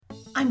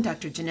I'm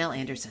Dr. Janelle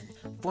Anderson,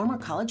 former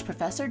college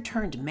professor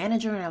turned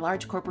manager in a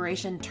large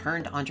corporation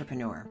turned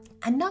entrepreneur.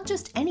 And not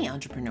just any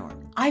entrepreneur.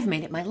 I've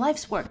made it my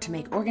life's work to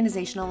make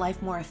organizational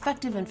life more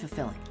effective and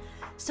fulfilling.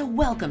 So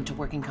welcome to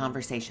Working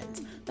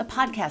Conversations, the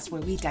podcast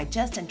where we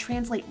digest and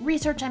translate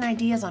research and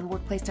ideas on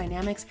workplace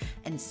dynamics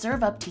and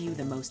serve up to you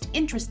the most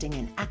interesting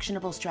and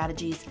actionable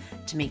strategies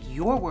to make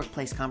your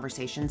workplace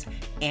conversations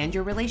and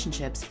your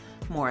relationships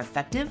more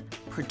effective,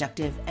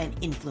 productive, and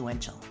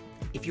influential.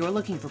 If you're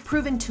looking for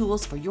proven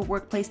tools for your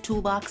workplace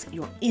toolbox,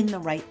 you're in the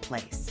right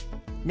place.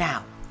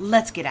 Now,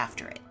 let's get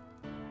after it.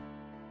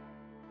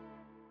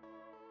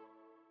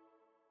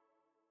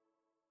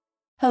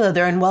 Hello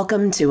there, and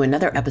welcome to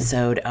another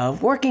episode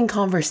of Working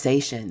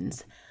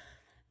Conversations.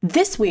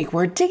 This week,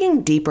 we're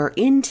digging deeper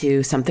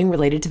into something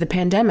related to the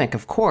pandemic,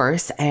 of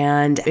course.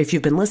 And if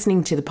you've been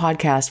listening to the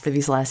podcast for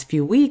these last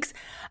few weeks,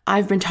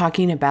 I've been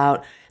talking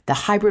about the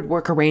hybrid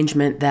work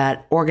arrangement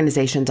that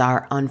organizations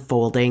are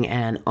unfolding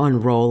and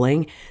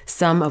unrolling,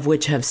 some of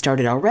which have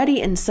started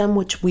already and some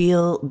which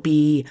will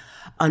be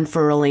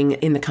unfurling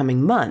in the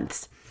coming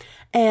months.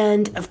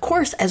 And of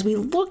course, as we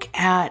look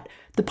at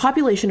the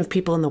population of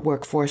people in the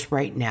workforce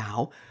right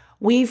now,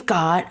 we've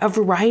got a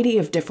variety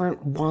of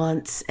different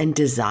wants and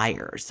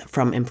desires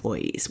from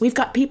employees. We've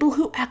got people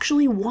who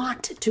actually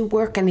want to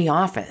work in the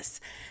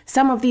office.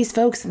 Some of these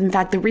folks, in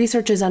fact, the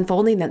research is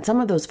unfolding that some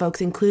of those folks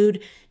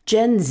include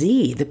Gen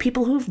Z, the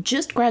people who've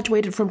just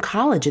graduated from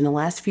college in the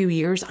last few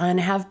years and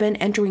have been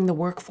entering the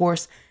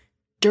workforce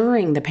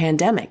during the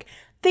pandemic.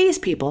 These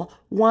people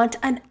want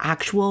an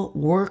actual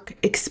work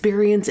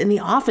experience in the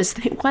office.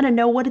 They want to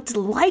know what it's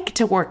like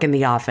to work in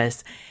the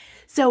office.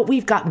 So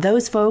we've got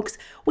those folks.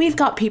 We've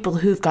got people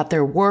who've got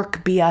their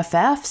work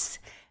BFFs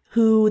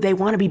who they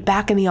want to be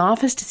back in the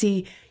office to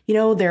see,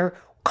 their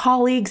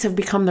colleagues have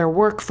become their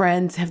work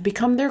friends, have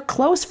become their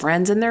close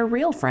friends and their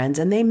real friends,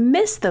 and they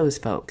miss those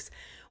folks.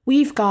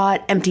 We've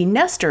got empty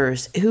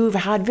nesters who've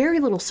had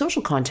very little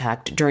social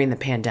contact during the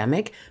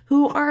pandemic,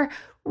 who are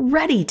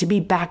ready to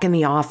be back in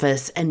the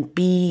office and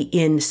be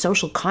in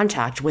social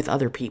contact with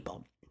other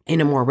people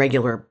in a more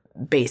regular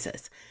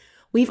basis.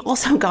 We've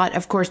also got,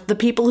 of course, the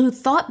people who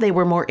thought they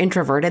were more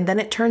introverted than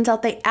it turns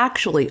out they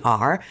actually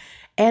are,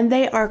 and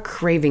they are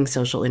craving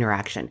social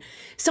interaction.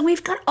 So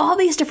we've got all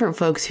these different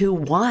folks who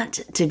want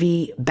to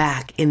be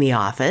back in the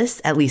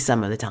office, at least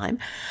some of the time.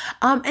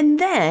 And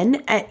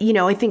then,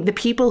 I think the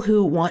people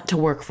who want to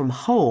work from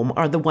home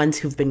are the ones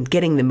who've been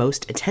getting the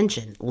most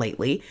attention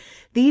lately.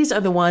 These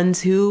are the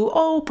ones who,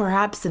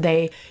 perhaps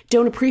they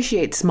don't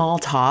appreciate small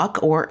talk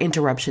or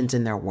interruptions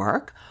in their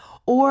work,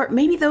 or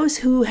maybe those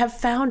who have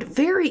found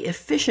very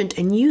efficient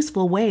and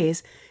useful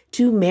ways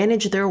to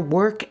manage their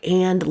work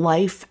and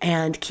life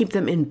and keep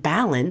them in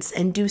balance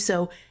and do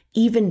so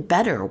even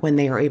better when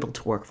they are able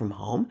to work from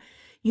home.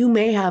 You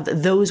may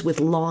have those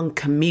with long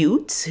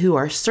commutes who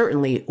are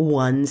certainly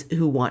ones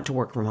who want to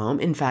work from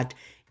home. In fact,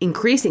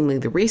 increasingly,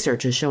 the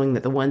research is showing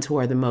that the ones who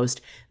are the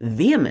most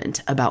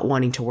vehement about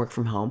wanting to work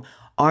from home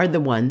are the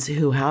ones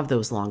who have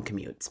those long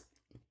commutes.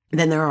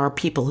 Then there are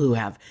people who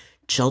have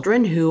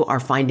children who are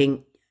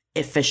finding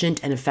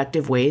efficient and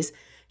effective ways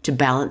to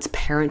balance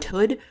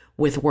parenthood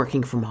with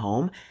working from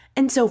home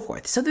and so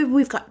forth. So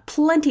we've got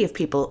plenty of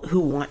people who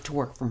want to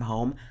work from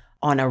home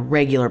on a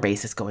regular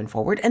basis going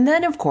forward. And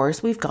then, of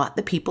course, we've got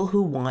the people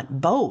who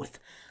want both,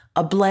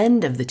 a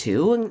blend of the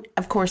two, and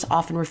of course,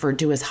 often referred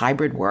to as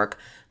hybrid work,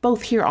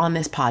 both here on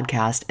this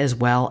podcast as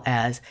well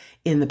as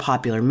in the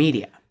popular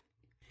media.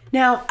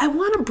 Now, I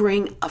want to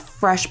bring a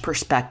fresh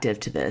perspective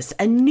to this,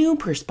 a new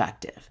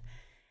perspective,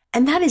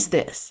 and that is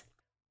this.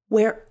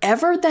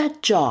 Wherever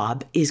that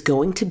job is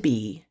going to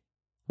be,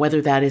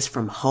 whether that is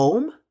from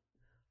home,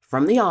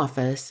 from the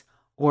office,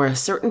 or a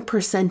certain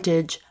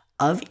percentage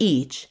of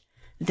each,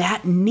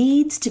 that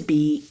needs to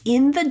be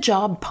in the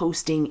job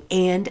posting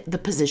and the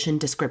position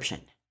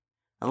description.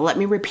 Let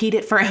me repeat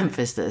it for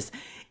emphasis.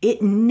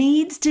 It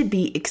needs to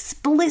be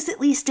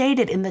explicitly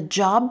stated in the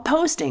job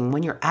posting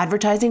when you're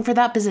advertising for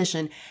that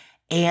position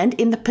and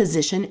in the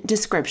position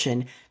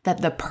description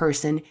that the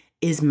person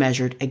is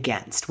measured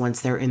against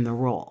once they're in the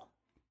role.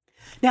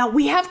 Now,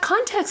 we have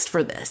context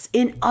for this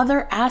in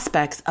other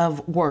aspects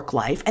of work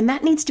life, and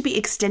that needs to be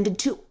extended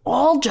to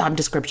all job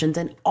descriptions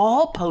and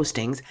all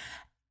postings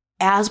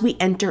as we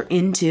enter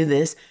into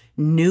this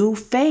new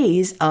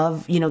phase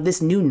of,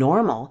 this new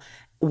normal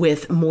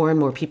with more and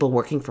more people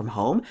working from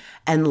home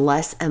and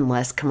less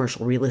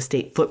commercial real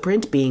estate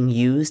footprint being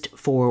used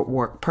for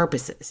work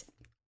purposes.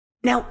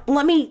 Now,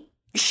 let me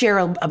share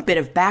a bit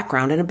of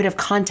background and a bit of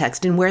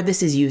context in where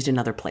this is used in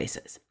other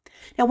places.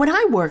 Now, when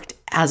I worked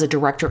as a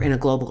director in a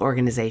global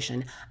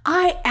organization,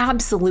 I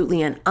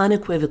absolutely and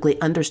unequivocally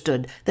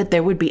understood that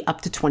there would be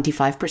up to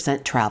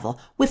 25% travel,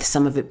 with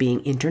some of it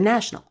being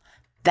international.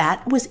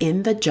 That was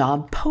in the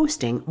job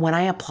posting when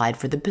I applied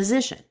for the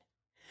position.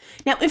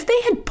 Now, if they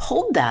had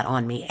pulled that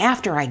on me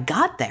after I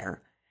got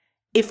there,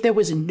 if there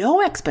was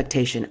no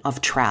expectation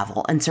of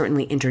travel, and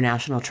certainly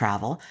international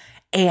travel,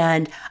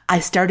 And I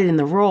started in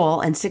the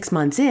role, and 6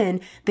 months in,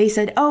 they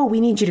said, oh,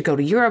 we need you to go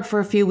to Europe for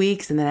a few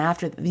weeks. And then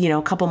after,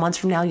 a couple months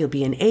from now, you'll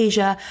be in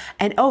Asia.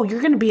 And oh, you're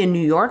going to be in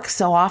New York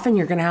so often,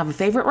 you're going to have a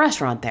favorite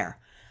restaurant there.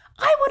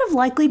 I would have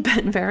likely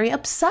been very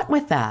upset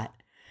with that.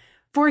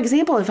 For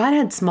example, if I'd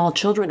had small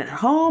children at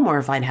home, or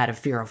if I'd had a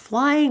fear of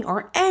flying,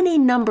 or any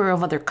number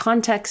of other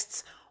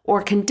contexts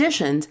or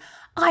conditions,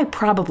 I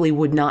probably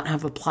would not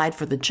have applied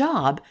for the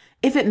job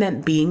if it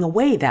meant being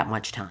away that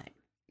much time.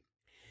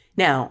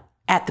 Now,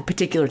 at the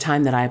particular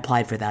time that I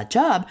applied for that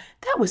job,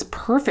 that was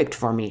perfect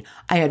for me.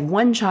 I had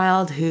one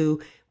child who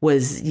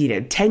was,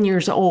 10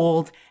 years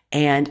old,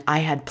 and I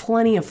had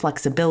plenty of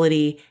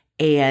flexibility,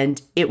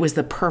 and it was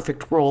the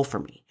perfect role for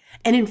me.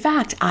 And in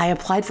fact, I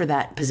applied for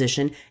that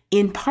position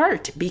in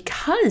part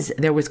because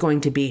there was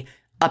going to be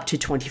up to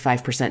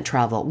 25%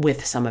 travel,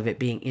 with some of it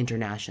being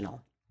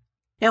international.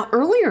 Now,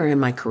 earlier in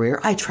my career,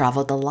 I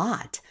traveled a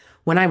lot.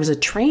 When I was a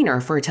trainer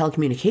for a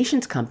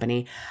telecommunications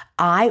company,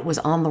 I was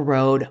on the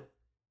road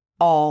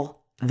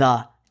all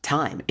the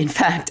time. In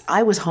fact,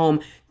 I was home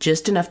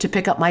just enough to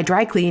pick up my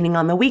dry cleaning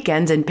on the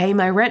weekends and pay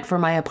my rent for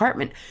my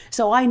apartment.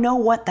 So I know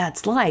what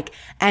that's like.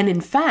 And in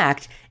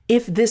fact,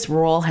 if this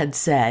role had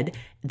said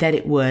that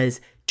it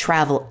was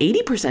travel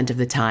 80% of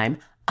the time,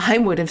 I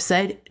would have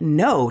said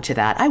no to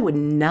that. I would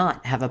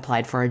not have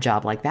applied for a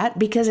job like that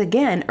because,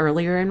 again,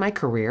 earlier in my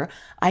career,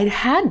 I'd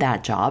had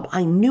that job.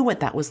 I knew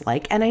what that was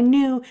like, and I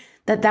knew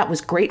that that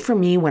was great for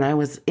me when I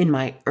was in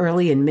my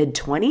early and mid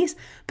 20s,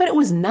 but it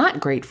was not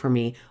great for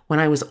me when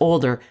I was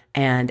older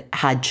and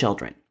had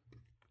children.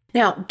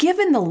 Now,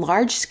 given the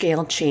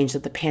large-scale change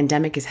that the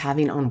pandemic is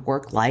having on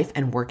work life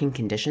and working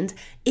conditions,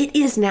 it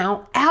is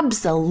now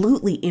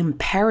absolutely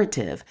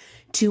imperative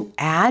to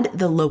add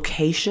the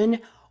location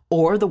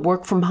or the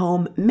work from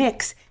home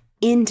mix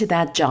into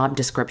that job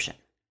description.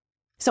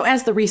 So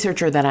as the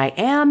researcher that I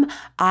am,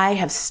 I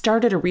have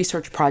started a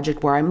research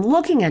project where I'm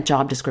looking at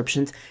job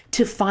descriptions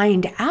to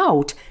find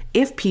out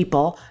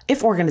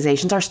if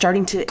organizations are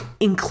starting to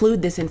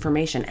include this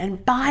information.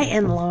 And by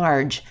and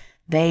large,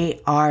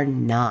 they are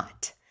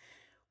not.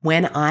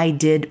 When I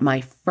did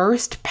my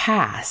first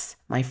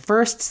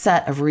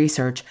set of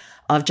research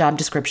of job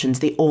descriptions,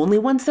 the only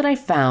ones that I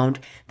found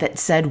that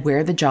said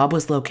where the job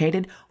was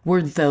located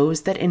were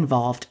those that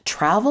involved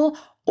travel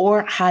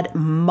or had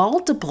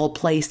multiple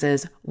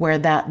places where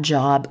that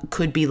job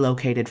could be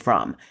located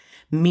from.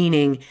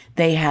 Meaning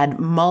they had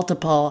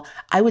multiple,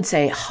 I would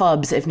say,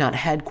 hubs, if not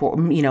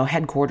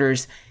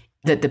headquarters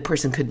that the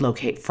person could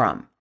locate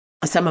from.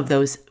 Some of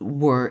those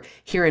were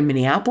here in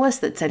Minneapolis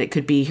that said it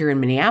could be here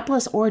in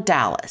Minneapolis or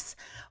Dallas,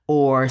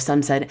 or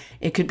some said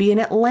it could be in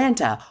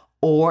Atlanta,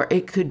 or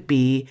it could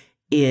be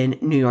in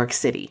New York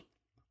City.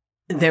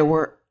 There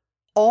were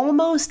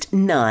almost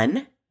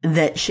none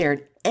that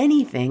shared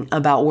anything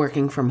about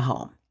working from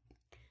home.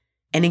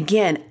 And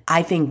again,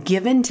 I think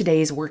given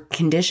today's work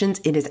conditions,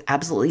 it is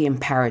absolutely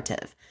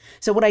imperative.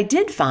 So what I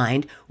did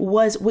find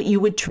was what you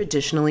would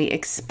traditionally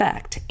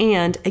expect.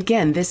 And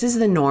again, this is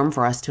the norm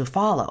for us to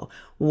follow.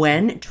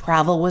 When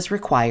travel was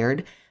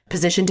required,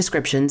 position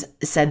descriptions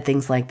said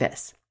things like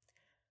this.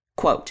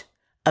 Quote,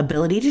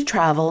 ability to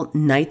travel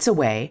nights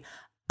away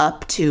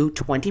up to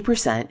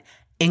 20%,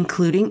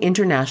 including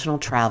international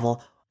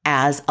travel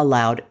as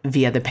allowed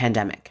via the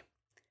pandemic.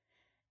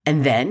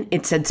 And then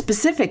it said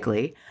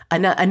specifically,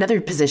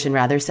 another position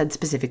rather said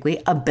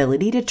specifically,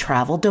 ability to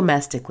travel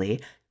domestically,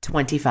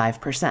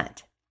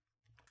 25%.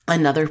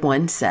 Another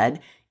one said,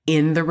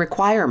 in the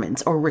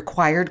requirements or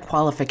required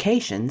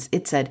qualifications,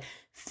 it said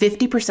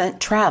 50%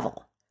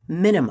 travel,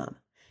 minimum.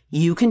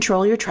 You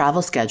control your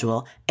travel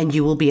schedule and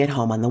you will be at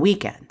home on the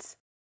weekends.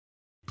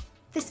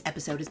 This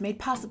episode is made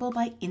possible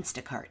by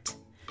Instacart.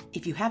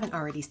 If you haven't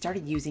already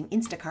started using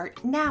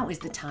Instacart, now is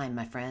the time,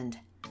 my friend.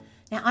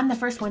 Now, I'm the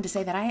first one to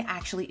say that I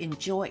actually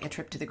enjoy a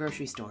trip to the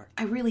grocery store.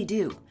 I really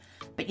do.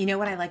 But you know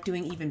what I like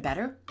doing even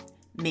better?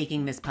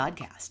 Making this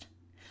podcast.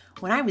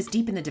 When I was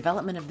deep in the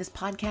development of this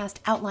podcast,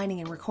 outlining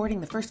and recording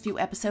the first few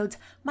episodes,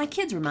 my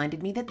kids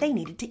reminded me that they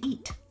needed to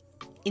eat.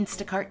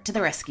 Instacart to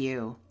the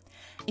rescue.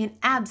 In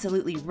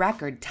absolutely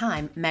record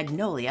time,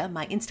 Magnolia,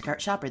 my Instacart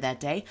shopper that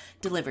day,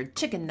 delivered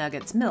chicken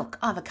nuggets, milk,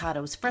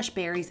 avocados, fresh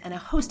berries, and a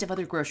host of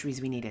other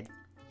groceries we needed.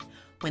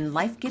 When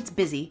life gets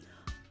busy,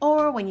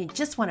 or when you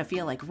just want to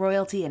feel like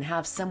royalty and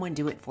have someone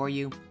do it for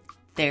you,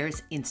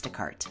 there's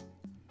Instacart.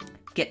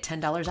 Get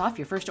 $10 off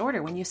your first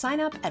order when you sign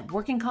up at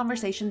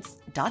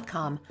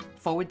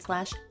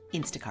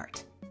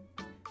workingconversations.com/Instacart.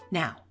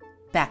 Now,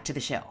 back to the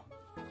show.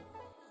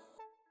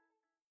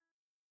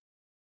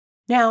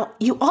 Now,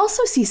 you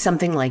also see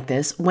something like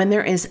this when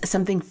there is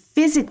something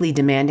physically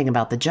demanding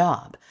about the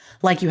job,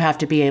 like you have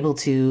to be able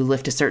to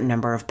lift a certain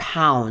number of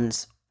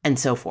pounds and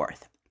so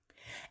forth.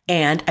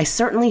 And I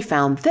certainly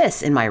found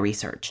this in my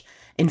research.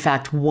 In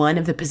fact, one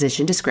of the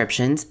position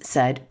descriptions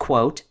said,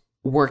 quote,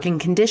 working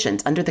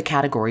conditions, under the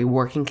category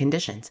working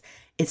conditions.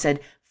 It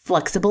said,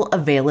 flexible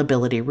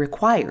availability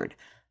required.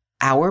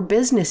 Our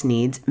business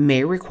needs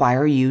may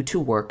require you to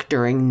work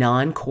during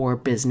non-core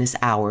business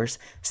hours,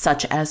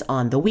 such as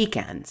on the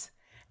weekends.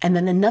 And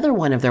then another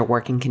one of their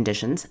working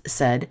conditions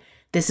said,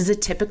 this is a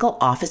typical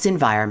office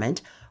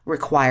environment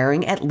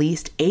requiring at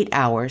least 8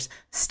 hours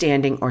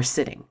standing or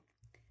sitting.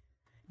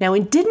 Now,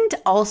 it didn't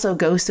also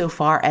go so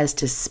far as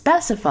to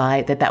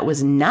specify that that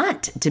was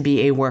not to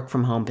be a work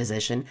from home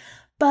position,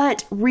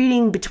 but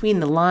reading between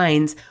the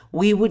lines,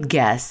 we would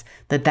guess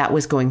that that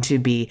was going to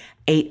be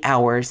 8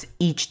 hours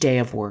each day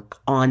of work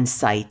on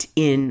site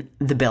in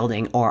the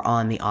building or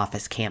on the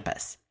office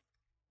campus.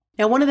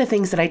 Now, one of the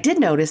things that I did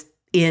notice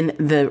in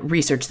the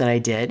research that I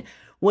did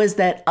was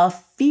that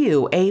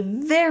a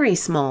very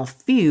small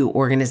few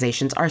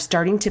organizations are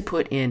starting to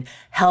put in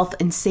health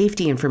and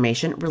safety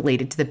information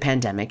related to the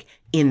pandemic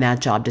in that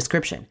job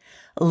description,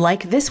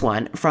 like this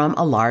one from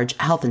a large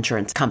health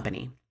insurance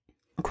company.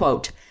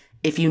 Quote,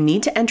 if you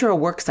need to enter a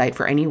work site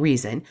for any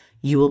reason,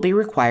 you will be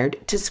required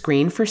to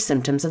screen for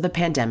symptoms of the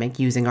pandemic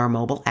using our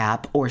mobile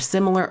app or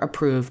similar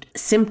approved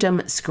symptom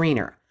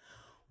screener.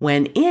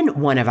 When in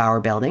one of our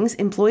buildings,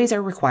 employees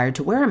are required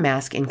to wear a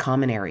mask in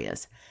common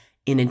areas.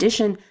 In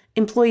addition,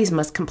 employees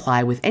must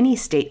comply with any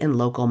state and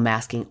local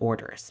masking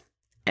orders.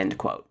 End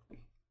quote.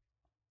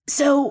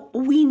 So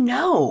we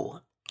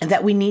know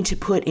that we need to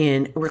put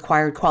in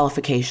required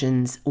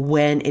qualifications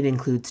when it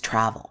includes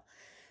travel.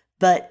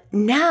 But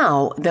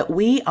now that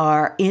we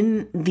are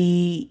in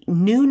the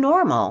new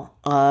normal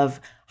of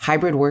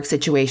hybrid work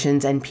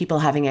situations and people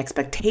having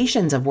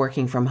expectations of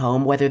working from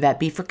home, whether that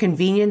be for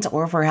convenience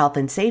or for health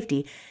and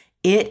safety,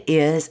 it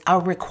is a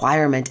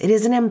requirement. It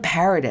is an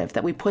imperative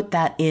that we put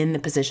that in the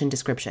position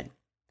description.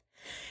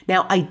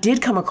 Now, I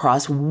did come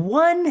across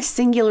one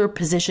singular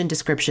position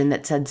description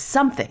that said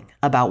something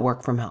about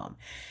work from home.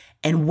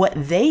 And what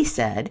they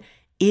said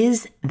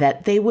is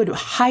that they would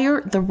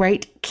hire the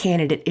right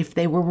candidate if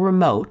they were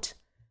remote,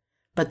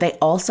 but they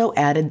also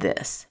added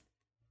this.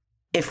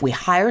 If we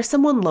hire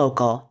someone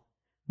local,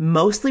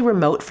 mostly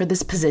remote for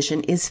this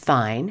position is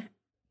fine,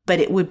 but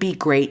it would be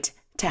great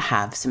to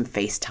have some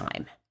face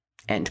time.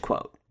 End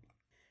quote.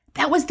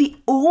 That was the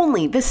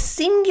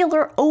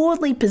singular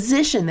only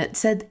position that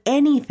said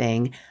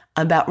anything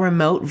about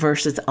remote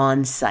versus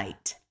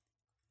on-site.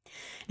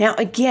 Now,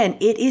 again,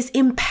 it is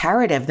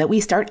imperative that we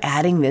start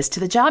adding this to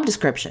the job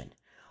description.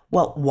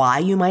 Well, why,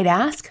 you might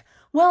ask?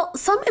 Well,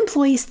 some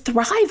employees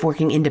thrive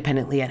working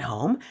independently at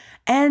home,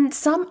 and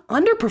some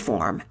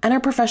underperform and are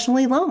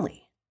professionally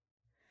lonely.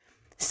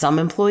 Some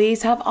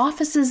employees have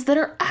offices that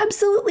are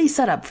absolutely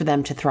set up for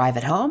them to thrive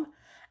at home,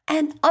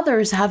 and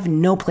others have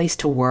no place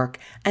to work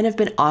and have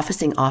been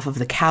officing off of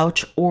the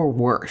couch or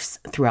worse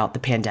throughout the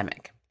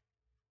pandemic.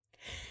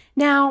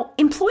 Now,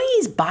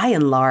 employees by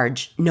and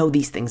large know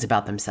these things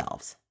about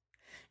themselves.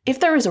 If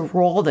there is a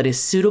role that is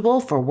suitable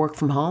for work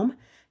from home,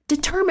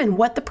 determine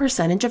what the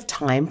percentage of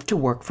time to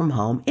work from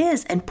home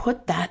is and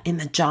put that in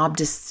the job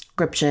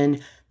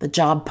description, the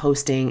job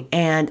posting,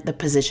 and the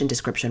position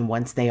description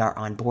once they are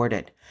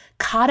onboarded.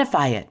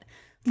 Codify it.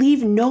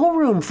 Leave no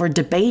room for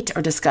debate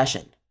or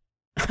discussion.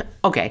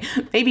 Okay,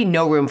 maybe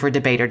no room for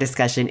debate or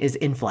discussion is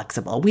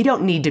inflexible. We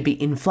don't need to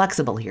be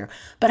inflexible here,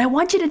 but I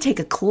want you to take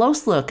a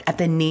close look at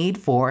the need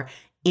for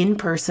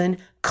in-person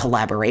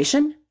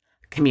collaboration,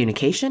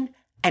 communication,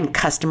 and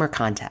customer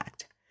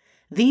contact.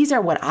 These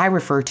are what I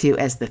refer to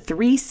as the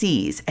 3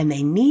 C's, and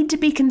they need to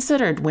be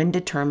considered when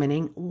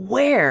determining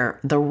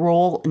where the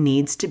role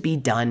needs to be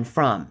done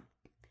from.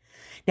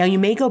 Now, you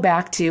may go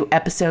back to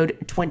episode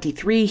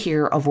 23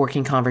 here of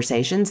Working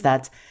Conversations.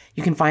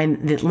 You can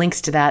find the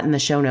links to that in the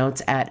show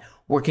notes at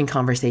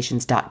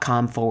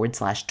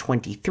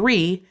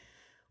workingconversations.com/23,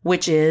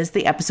 which is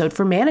the episode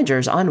for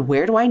managers on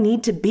where do I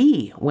need to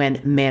be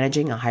when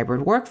managing a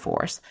hybrid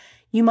workforce.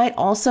 You might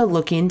also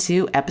look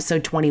into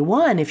episode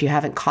 21 if you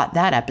haven't caught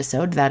that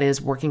episode. That is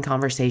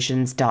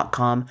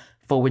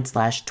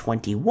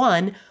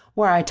workingconversations.com/21,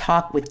 where I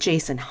talk with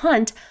Jason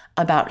Hunt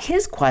about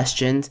his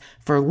questions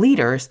for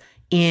leaders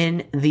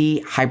in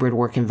the hybrid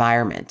work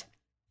environment.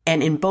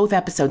 And in both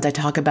episodes, I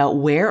talk about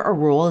where a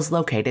role is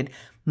located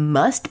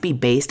must be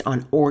based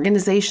on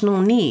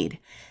organizational need.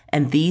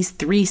 And these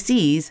 3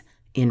 C's,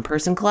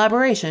 in-person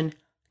collaboration,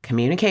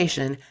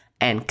 communication,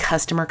 and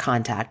customer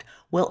contact,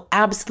 will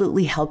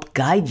absolutely help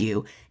guide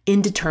you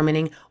in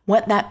determining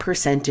what that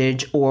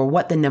percentage or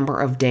what the number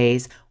of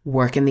days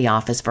work in the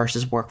office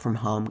versus work from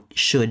home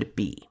should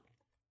be.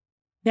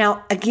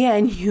 Now,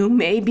 again, you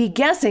may be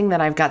guessing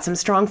that I've got some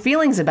strong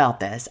feelings about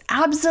this.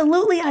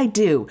 Absolutely, I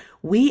do.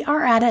 We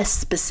are at a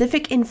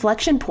specific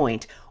inflection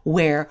point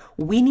where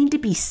we need to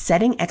be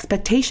setting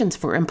expectations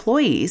for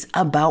employees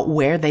about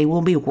where they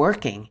will be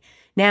working.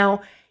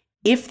 Now,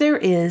 if there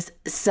is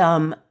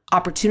some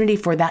opportunity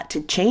for that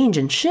to change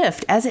and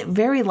shift, as it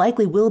very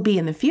likely will be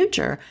in the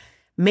future,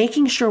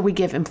 making sure we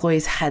give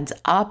employees heads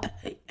up,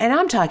 and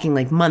I'm talking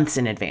like months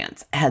in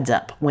advance, heads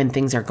up when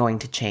things are going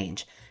to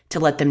change, to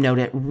let them know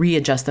to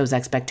readjust those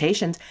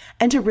expectations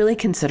and to really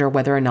consider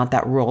whether or not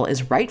that role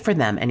is right for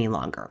them any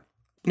longer.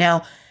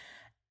 Now,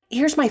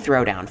 here's my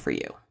throwdown for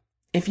you.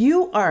 If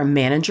you are a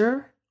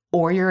manager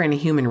or you're in a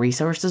human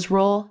resources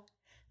role,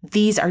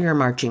 these are your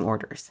marching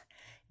orders.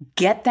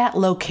 Get that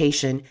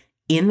location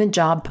in the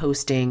job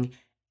posting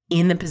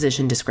in the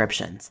position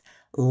descriptions.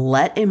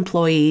 Let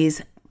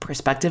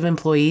prospective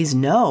employees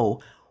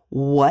know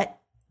what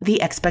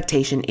the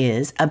expectation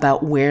is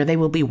about where they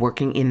will be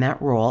working in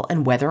that role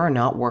and whether or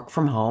not work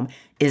from home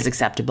is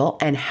acceptable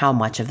and how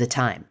much of the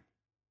time.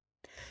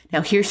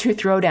 Now, here's your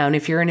throwdown.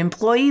 If you're an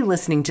employee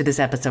listening to this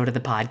episode of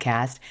the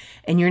podcast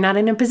and you're not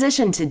in a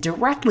position to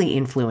directly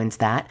influence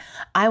that,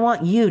 I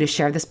want you to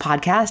share this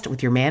podcast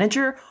with your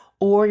manager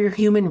or your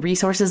human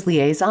resources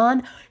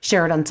liaison.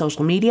 Share it on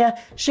social media.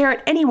 Share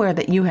it anywhere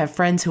that you have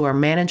friends who are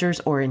managers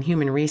or in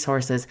human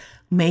resources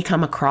may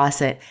come across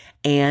it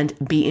and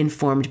be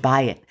informed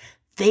by it.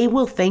 They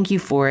will thank you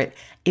for it.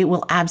 It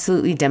will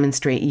absolutely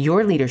demonstrate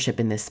your leadership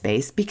in this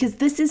space because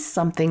this is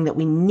something that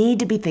we need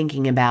to be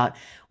thinking about.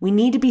 We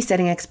need to be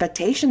setting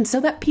expectations so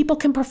that people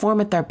can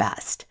perform at their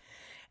best.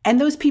 And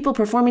those people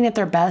performing at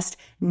their best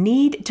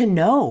need to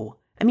know.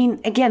 I mean,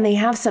 again, they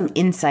have some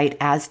insight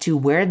as to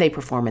where they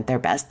perform at their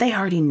best. They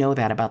already know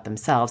that about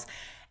themselves.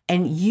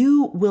 And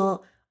you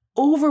will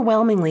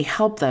overwhelmingly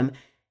help them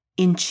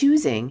in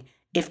choosing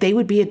if they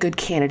would be a good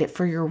candidate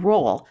for your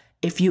role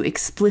if you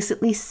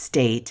explicitly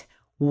state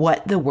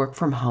what the work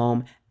from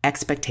home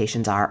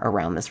expectations are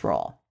around this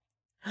role.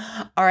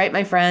 All right,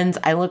 my friends,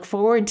 I look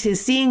forward to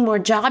seeing more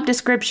job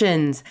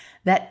descriptions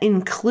that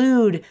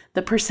include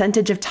the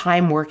percentage of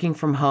time working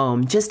from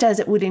home, just as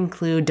it would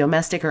include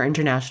domestic or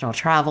international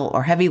travel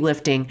or heavy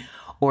lifting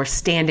or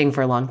standing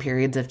for long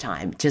periods of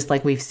time, just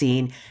like we've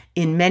seen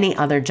in many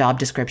other job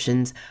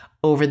descriptions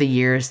over the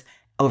years,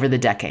 over the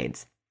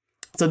decades.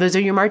 So those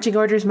are your marching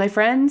orders, my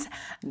friends.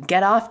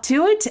 Get off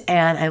to it,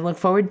 and I look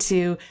forward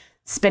to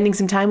spending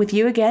some time with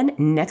you again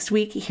next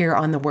week here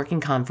on the Working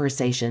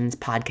Conversations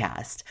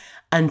podcast.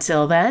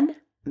 Until then,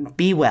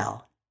 be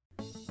well.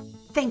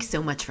 Thanks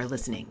so much for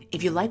listening.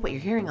 If you like what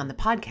you're hearing on the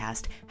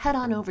podcast, head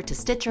on over to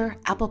Stitcher,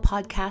 Apple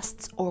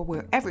Podcasts, or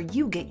wherever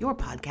you get your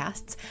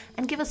podcasts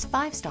and give us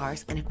 5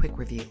 stars and a quick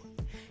review.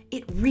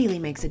 It really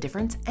makes a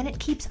difference, and it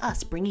keeps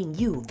us bringing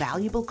you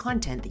valuable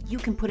content that you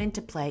can put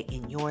into play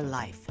in your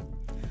life.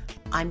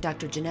 I'm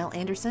Dr. Janelle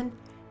Anderson,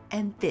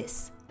 and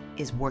this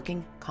is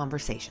Working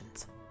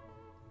Conversations.